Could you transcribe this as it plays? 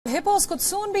Hippos could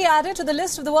soon be added to the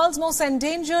list of the world's most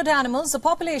endangered animals. The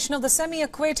population of the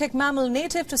semi-aquatic mammal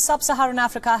native to sub-Saharan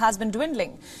Africa has been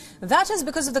dwindling. That is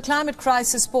because of the climate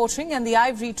crisis, poaching and the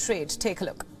ivory trade. Take a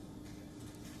look.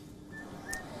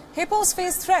 Hippos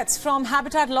face threats from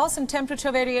habitat loss and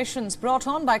temperature variations brought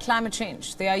on by climate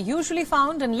change. They are usually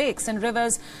found in lakes and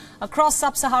rivers across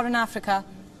sub-Saharan Africa.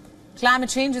 Climate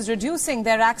change is reducing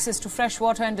their access to fresh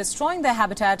water and destroying their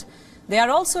habitat. They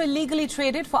are also illegally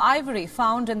traded for ivory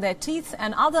found in their teeth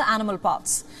and other animal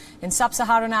parts. In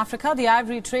sub-Saharan Africa, the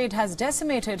ivory trade has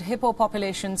decimated hippo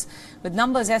populations, with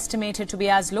numbers estimated to be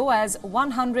as low as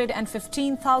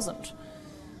 115,000.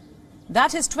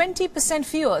 That is 20%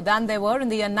 fewer than they were in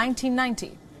the year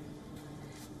 1990.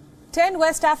 10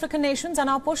 West African nations are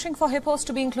now pushing for hippos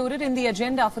to be included in the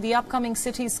agenda for the upcoming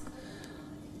cities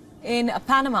in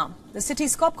Panama. The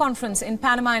Cities COP conference in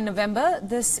Panama in November.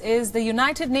 This is the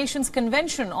United Nations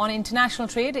Convention on International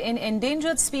Trade in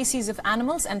Endangered Species of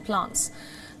Animals and Plants.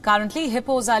 Currently,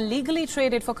 hippos are legally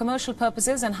traded for commercial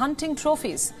purposes and hunting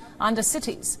trophies under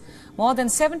cities. More than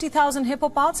 70,000 hippo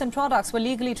parts and products were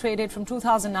legally traded from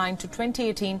 2009 to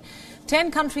 2018.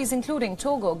 10 countries, including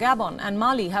Togo, Gabon and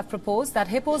Mali, have proposed that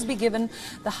hippos be given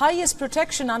the highest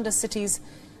protection under cities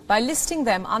by listing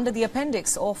them under the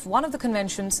appendix of one of the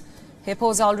conventions.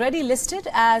 Hippos are already listed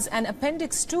as an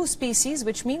Appendix 2 species,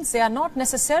 which means they are not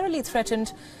necessarily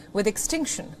threatened with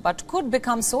extinction, but could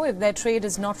become so if their trade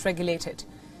is not regulated.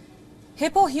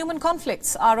 Hippo-human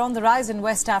conflicts are on the rise in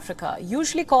West Africa,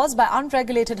 usually caused by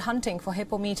unregulated hunting for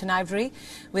hippo meat and ivory.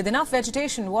 With enough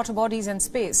vegetation, water bodies and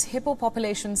space, hippo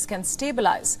populations can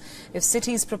stabilize. If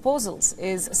cities' proposals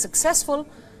is successful,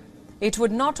 it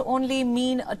would not only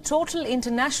mean a total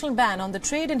international ban on the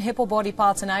trade in hippo body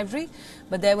parts and ivory,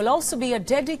 but there will also be a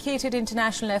dedicated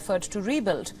international effort to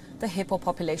rebuild the hippo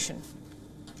population.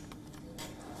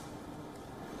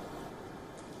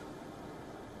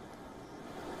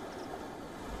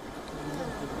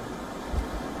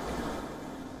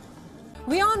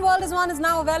 WION World is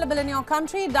now available in your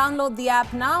country. Download the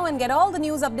app now and get all the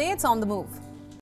news updates on the move.